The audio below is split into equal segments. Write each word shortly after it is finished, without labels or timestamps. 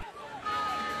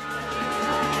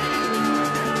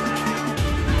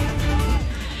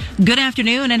Good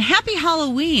afternoon and happy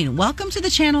Halloween. Welcome to the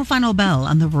Channel Final Bell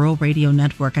on the Rural Radio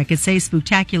Network. I could say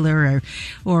spectacular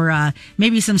or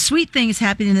maybe some sweet things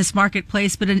happening in this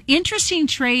marketplace, but an interesting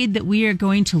trade that we are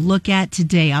going to look at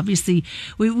today. Obviously,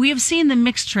 we have seen the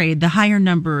mixed trade, the higher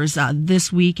numbers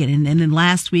this week and then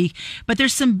last week, but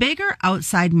there's some bigger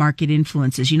outside market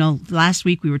influences. You know, last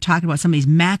week we were talking about some of these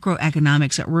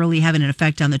macroeconomics that really having an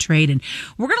effect on the trade, and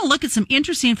we're going to look at some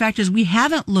interesting factors we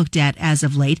haven't looked at as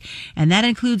of late, and that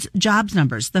includes jobs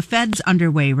numbers. The Fed's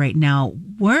underway right now.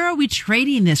 Where are we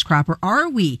trading this crop, or are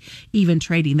we even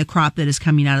trading the crop that is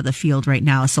coming out of the field right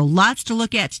now? So lots to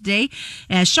look at today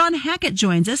as Shawn Hackett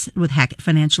joins us with Hackett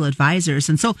Financial Advisors.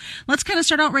 And so let's kind of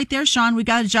start out right there, Shawn. We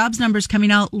got jobs numbers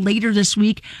coming out later this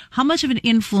week. How much of an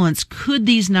influence could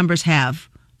these numbers have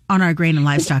on our grain and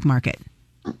livestock market?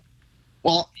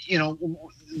 Well, you know,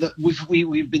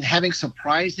 we've been having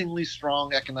surprisingly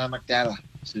strong economic data,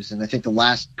 Susan. I think the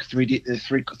last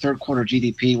third quarter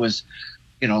GDP was,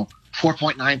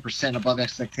 4.9% above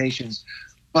expectations.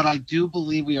 But I do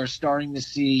believe we are starting to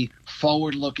see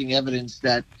forward-looking evidence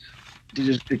that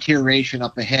there's deterioration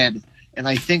up ahead. And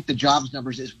I think the jobs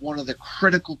numbers is one of the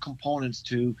critical components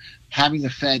to having the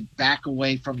Fed back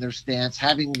away from their stance,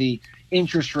 having the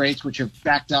interest rates, which have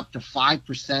backed up to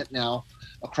 5% now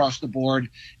across the board,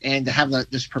 and to have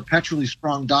this perpetually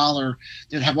strong dollar,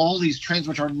 that have all these trends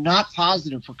which are not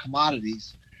positive for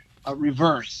commodities,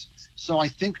 reverse. So I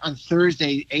think on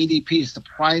Thursday, ADP is the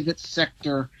private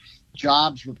sector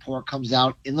jobs report comes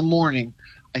out in the morning.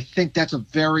 I think that's a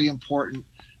very important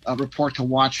report to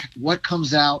watch. What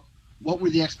comes out, what were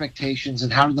the expectations,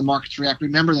 and how did the markets react?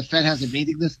 Remember, the Fed has a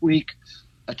meeting this week,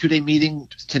 a two-day meeting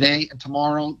today and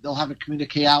tomorrow. They'll have a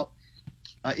communique out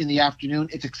in the afternoon.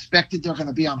 It's expected they're going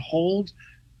to be on hold.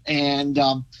 And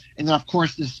then, of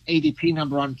course, this ADP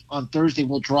number on Thursday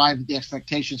will drive the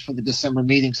expectations for the December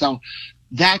meeting. So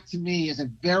that, to me, is a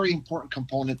very important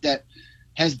component that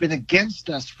has been against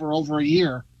us for over a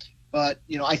year. But,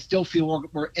 I still feel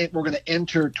we're going to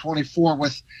enter 24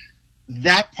 with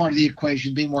that part of the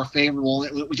equation being more favorable.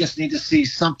 We just need to see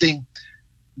something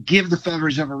give the Federal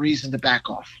Reserve a reason to back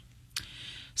off.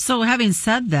 So having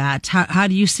said that, how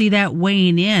do you see that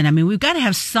weighing in? I mean, we've got to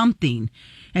have something,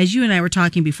 as you and I were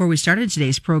talking before we started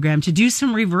today's program, to do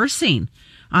some reversing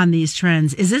on these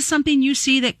trends. Is this something you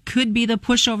see that could be the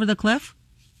push over the cliff?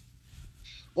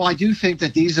 Well, I do think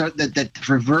that these are that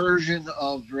reversion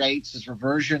of rates, this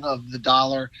reversion of the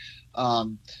dollar,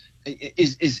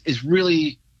 is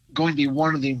really going to be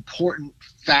one of the important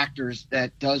factors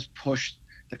that does push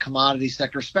the commodity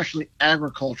sector, especially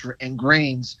agriculture and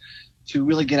grains, to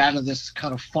really get out of this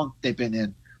kind of funk they've been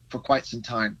in for quite some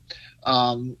time.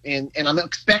 And I'm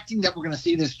expecting that we're going to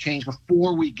see this change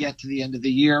before we get to the end of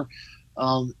the year.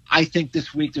 I think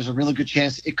this week there's a really good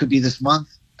chance it could be this month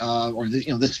or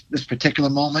this particular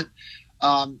moment.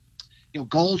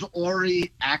 Gold's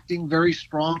already acting very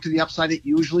strong to the upside. It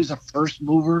usually is a first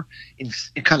mover in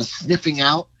kind of sniffing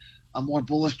out a more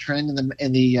bullish trend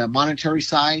in the monetary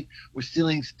side. We're still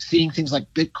seeing things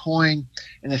like Bitcoin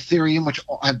and Ethereum, which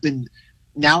have been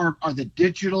now are the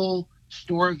digital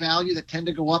store of value that tend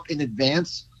to go up in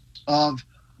advance of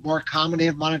more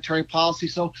accommodative monetary policy.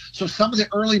 So some of the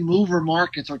early mover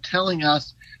markets are telling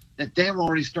us that they're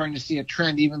already starting to see a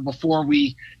trend even before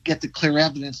we get the clear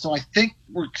evidence. So I think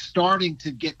we're starting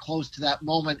to get close to that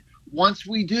moment. Once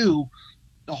we do,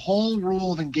 the whole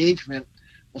rule of engagement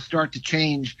will start to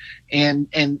change, and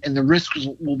the risks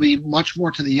will be much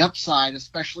more to the upside,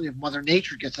 especially if Mother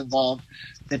Nature gets involved,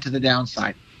 than to the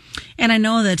downside. And I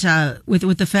know that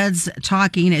with the Feds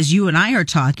talking, as you and I are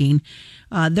talking,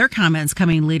 their comments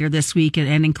coming later this week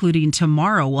and including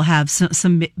tomorrow will have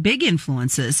some big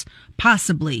influences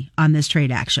possibly on this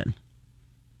trade action.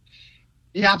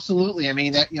 Yeah, absolutely. I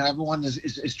mean, that everyone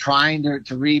is trying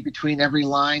to read between every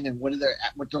line and what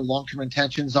their long-term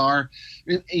intentions are.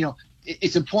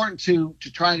 It's important to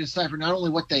try to decipher not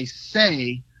only what they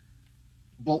say,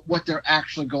 but what they're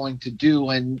actually going to do.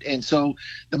 And so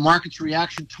the market's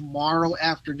reaction tomorrow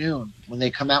afternoon when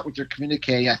they come out with their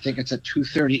communique, I think it's at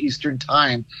 2:30 Eastern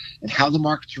time, and how the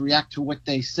markets react to what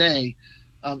they say.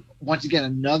 Once again,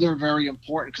 another very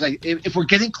important, because if we're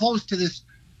getting close to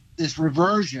this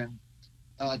reversion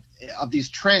of these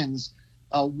trends,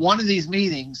 one of these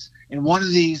meetings and one of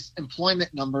these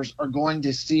employment numbers are going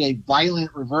to see a violent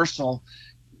reversal,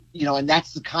 and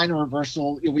that's the kind of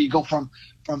reversal where you go from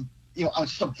a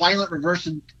violent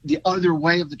reversal the other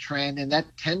way of the trend, and that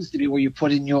tends to be where you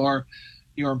put in your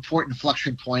important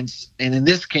inflection points. And in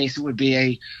this case, it would be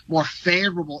a more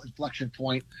favorable inflection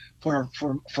point for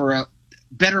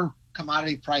better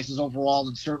commodity prices overall,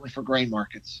 and certainly for grain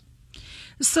markets.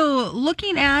 So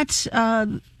looking at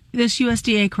this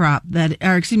USDA crop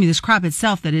this crop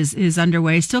itself that is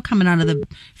underway, still coming out of the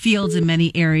fields in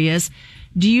many areas.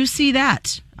 Do you see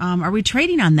that? Are we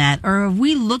trading on that, or are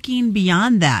we looking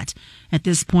beyond that at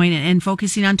this point and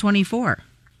focusing on 24?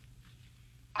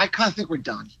 I kind of think we're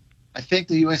done. I think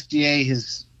the USDA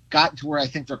has gotten to where I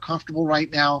think they're comfortable right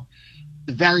now.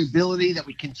 The variability that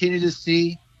we continue to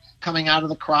see coming out of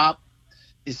the crop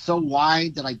is so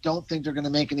wide that I don't think they're going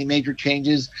to make any major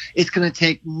changes. It's going to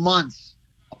take months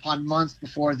upon months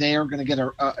before they are going to get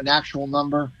an actual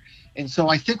number. And so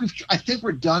I think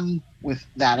we're done with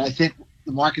that. I think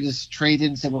the market has traded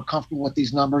and said we're comfortable with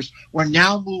these numbers. We're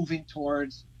now moving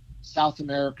towards South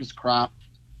America's crop.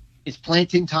 It's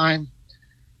planting time,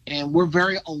 and we're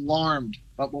very alarmed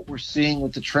about what we're seeing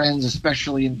with the trends,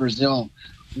 especially in Brazil.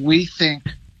 We think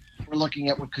we're looking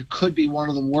at what could be one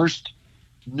of the worst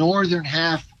northern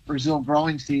half Brazil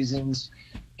growing seasons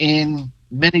in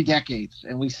many decades.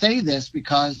 And we say this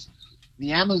because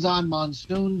the Amazon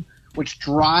monsoon, which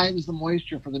drives the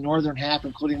moisture for the northern half,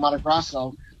 including Mato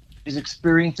Grosso, is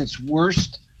experiencing its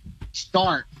worst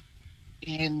start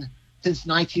since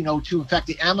 1902. In fact,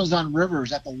 the Amazon River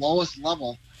is at the lowest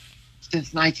level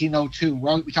since 1902.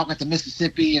 We talk about the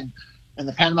Mississippi and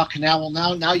the Panama Canal.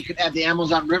 Well, now you can add the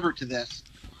Amazon River to this.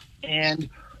 And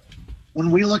when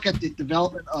we look at the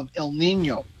development of El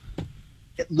Nino,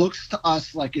 it looks to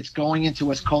us like it's going into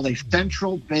what's called a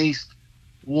central-based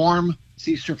warm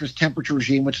sea surface temperature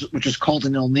regime, which is called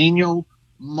an El Nino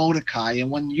Mordecai. And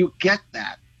when you get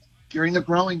that during the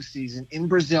growing season in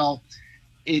Brazil,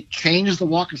 it changes the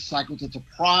water cycle to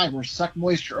deprive or suck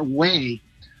moisture away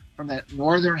from that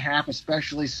northern half,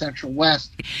 especially central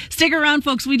west. Stick around,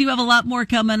 folks. We do have a lot more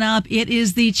coming up. It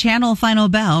is the Channel Final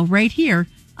Bell right here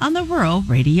on the Rural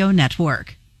Radio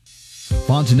Network.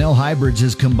 Fontenelle Hybrids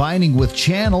is combining with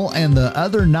Channel and the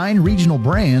other 9 regional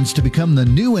brands to become the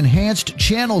new enhanced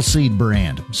Channel Seed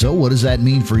brand. So what does that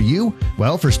mean for you?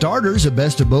 Well, for starters, a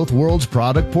best of both worlds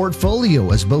product portfolio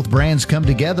as both brands come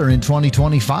together in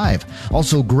 2025.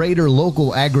 Also, greater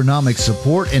local agronomic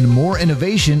support and more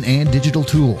innovation and digital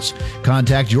tools.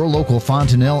 Contact your local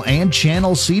Fontenelle and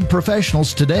Channel Seed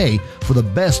professionals today for the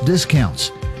best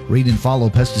discounts. Read and follow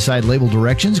pesticide label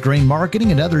directions, grain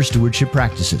marketing, and other stewardship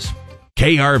practices.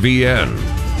 KRVN.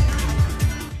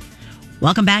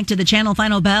 Welcome back to the Channel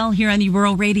Final Bell here on the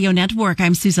Rural Radio Network.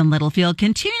 I'm Susan Littlefield.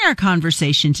 Continuing our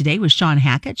conversation today with Shawn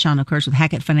Hackett. Shawn, of course, with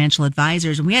Hackett Financial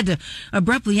Advisors. And we had to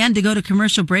abruptly end to go to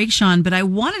commercial break, Shawn, but I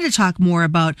wanted to talk more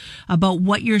about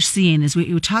what you're seeing as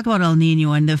we talk about El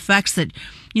Nino and the effects that,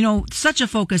 such a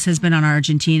focus has been on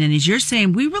Argentina. And as you're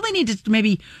saying, we really need to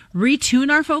maybe retune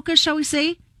our focus, shall we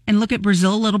say, and look at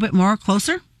Brazil a little bit more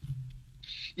closer.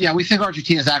 Yeah, we think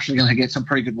Argentina is actually going to get some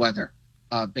pretty good weather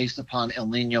based upon El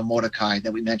Nino Mordecai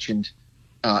that we mentioned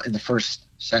in the first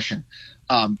session.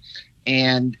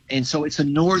 And so it's a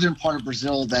northern part of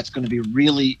Brazil that's going to be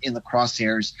really in the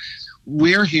crosshairs.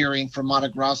 We're hearing from Mato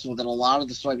Grosso that a lot of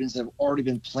the soybeans that have already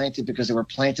been planted because they were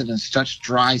planted in such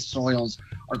dry soils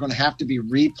are going to have to be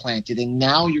replanted. And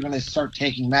now you're going to start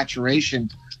taking maturation,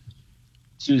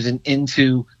 Susan,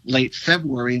 into late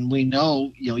February. And we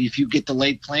know, if you get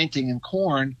delayed planting in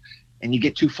corn and you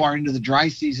get too far into the dry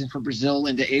season for Brazil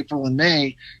into April and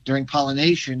May during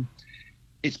pollination,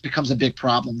 it becomes a big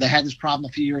problem. They had this problem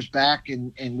a few years back,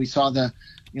 and we saw the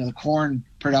corn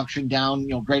production down,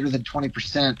 greater than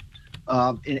 20%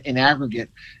 in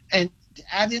aggregate. And to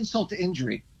add insult to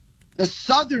injury, the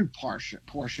southern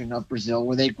portion of Brazil,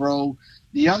 where they grow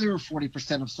the other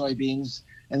 40% of soybeans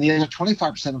and the other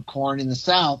 25% of corn in the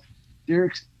south,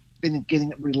 they're been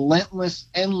getting relentless,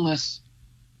 endless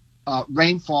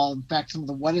rainfall. In fact, some of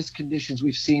the wettest conditions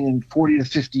we've seen in 40 to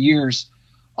 50 years.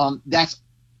 That's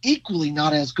equally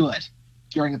not as good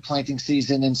during the planting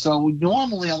season. And so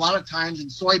normally a lot of times in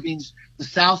soybeans, the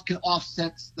south can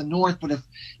offset the north. But if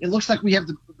it looks like we have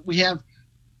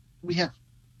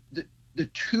the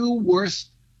two worst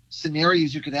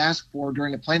scenarios you could ask for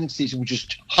during the planting season, which is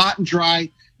hot and dry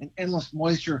and endless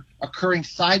moisture occurring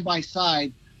side by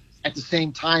side at the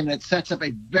same time. And it sets up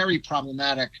a very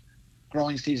problematic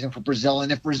growing season for Brazil.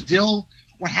 And if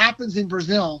what happens in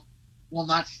Brazil will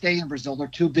not stay in Brazil. They're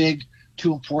too big,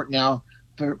 too important now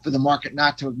for the market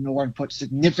not to ignore and put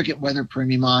significant weather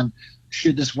premium on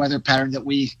should this weather pattern that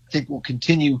we think will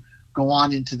continue go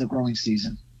on into the growing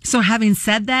season. So having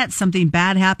said that, something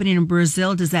bad happening in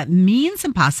Brazil, does that mean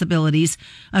some possibilities,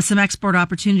 some export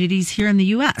opportunities here in the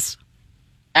U.S.?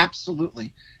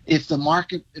 Absolutely. If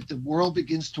the world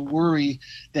begins to worry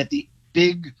that the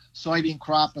big soybean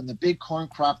crop and the big corn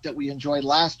crop that we enjoyed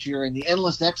last year and the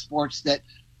endless exports that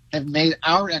have made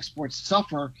our exports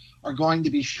suffer are going to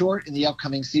be short in the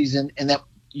upcoming season, and that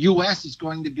U.S. is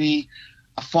going to be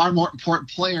a far more important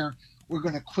player, we're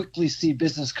going to quickly see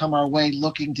business come our way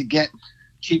looking to get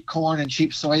cheap corn and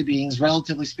cheap soybeans,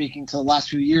 relatively speaking, to the last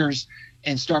few years,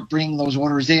 and start bringing those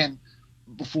orders in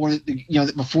before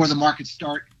the markets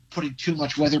start putting too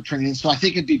much weather printing in. So I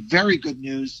think it'd be very good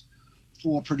news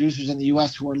for producers in the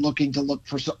U.S. who are looking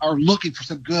for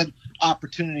some good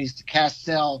opportunities to cash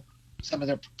sell some of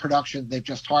their production they've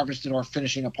just harvested or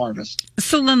finishing up harvest.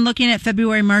 So then, looking at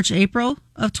February, March, April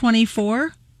of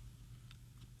 24,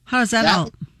 how does that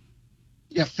help?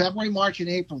 Yeah, February, March, and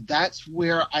April, that's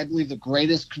where I believe the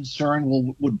greatest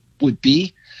concern would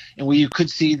be, and where you could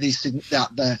see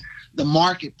the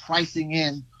market pricing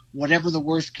in whatever the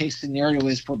worst case scenario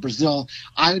is for Brazil.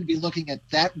 I would be looking at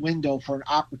that window for an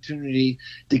opportunity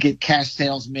to get cash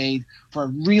sales made, for a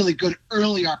really good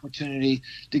early opportunity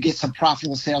to get some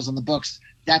profitable sales on the books.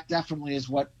 That definitely is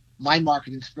what my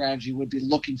marketing strategy would be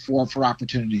looking for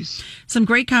opportunities. Some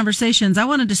great conversations. I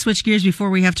wanted to switch gears before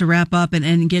we have to wrap up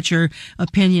and get your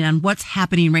opinion on what's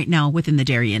happening right now within the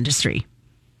dairy industry.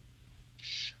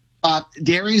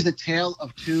 Dairy is a tale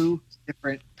of two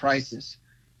different prices.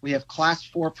 We have class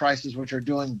 4 prices, which are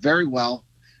doing very well,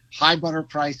 high butter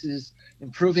prices,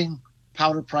 improving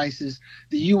powder prices.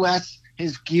 The U.S.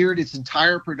 has geared its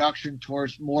entire production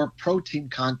towards more protein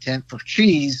content for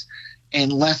cheese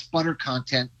and less butter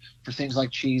content for things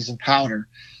like cheese and powder.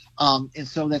 And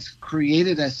so that's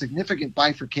created a significant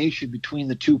bifurcation between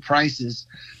the two prices.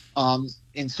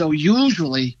 And so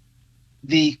usually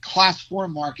the class 4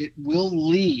 market will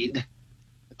lead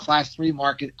the class 3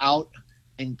 market out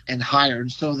and higher.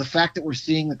 And so the fact that we're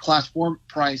seeing the class 4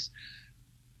 price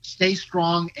stay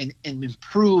strong and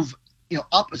improve,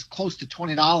 up as close to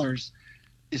 $20,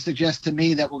 it suggests to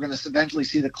me that we're going to eventually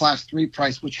see the class 3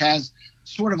 price, which has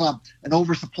sort of an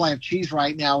oversupply of cheese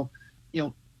right now,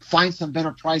 find some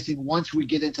better pricing once we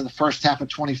get into the first half of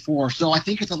 24. So I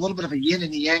think it's a little bit of a yin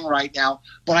and yang right now,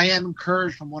 but I am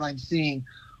encouraged from what I'm seeing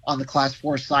on the class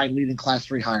 4 side, leading class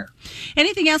 3 higher.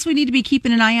 Anything else we need to be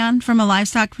keeping an eye on from a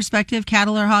livestock perspective,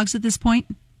 cattle or hogs at this point?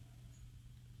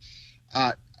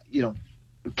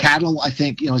 Cattle, I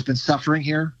think, has been suffering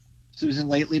here, Susan,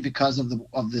 lately because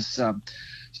of this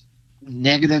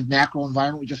negative macro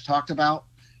environment we just talked about.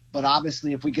 But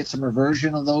obviously, if we get some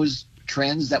reversion of those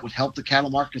trends, that would help the cattle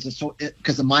market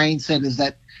because the mindset is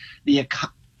that the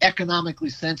economically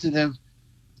sensitive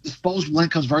disposable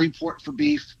income is very important for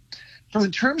beef. So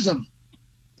in terms of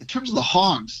the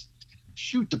hogs,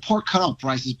 the pork cutout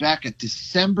price is back at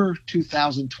December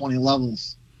 2020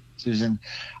 levels, Susan.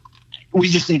 We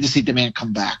just need to see demand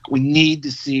come back. We need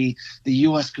to see the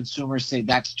U.S. consumers say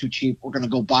that's too cheap. We're going to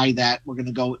go buy that. We're going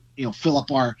to go, fill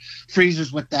up our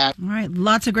freezers with that. All right.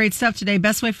 Lots of great stuff today.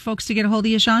 Best way for folks to get a hold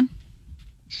of you, Shawn?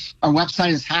 Our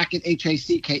website is Hackett,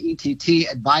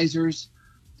 Hackett,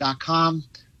 advisors.com.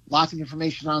 Lots of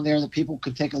information on there that people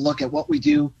can take a look at what we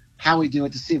do, how we do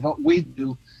it, to see if what we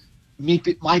do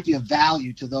might be of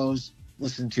value to those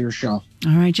listening to your show.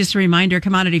 All right. Just a reminder,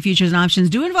 commodity futures and options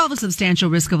do involve a substantial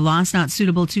risk of loss, not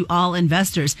suitable to all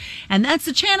investors. And that's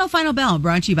the Channel Final Bell,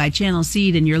 brought to you by Channel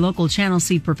Seed and your local Channel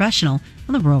Seed professional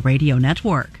on the Rural Radio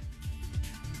Network.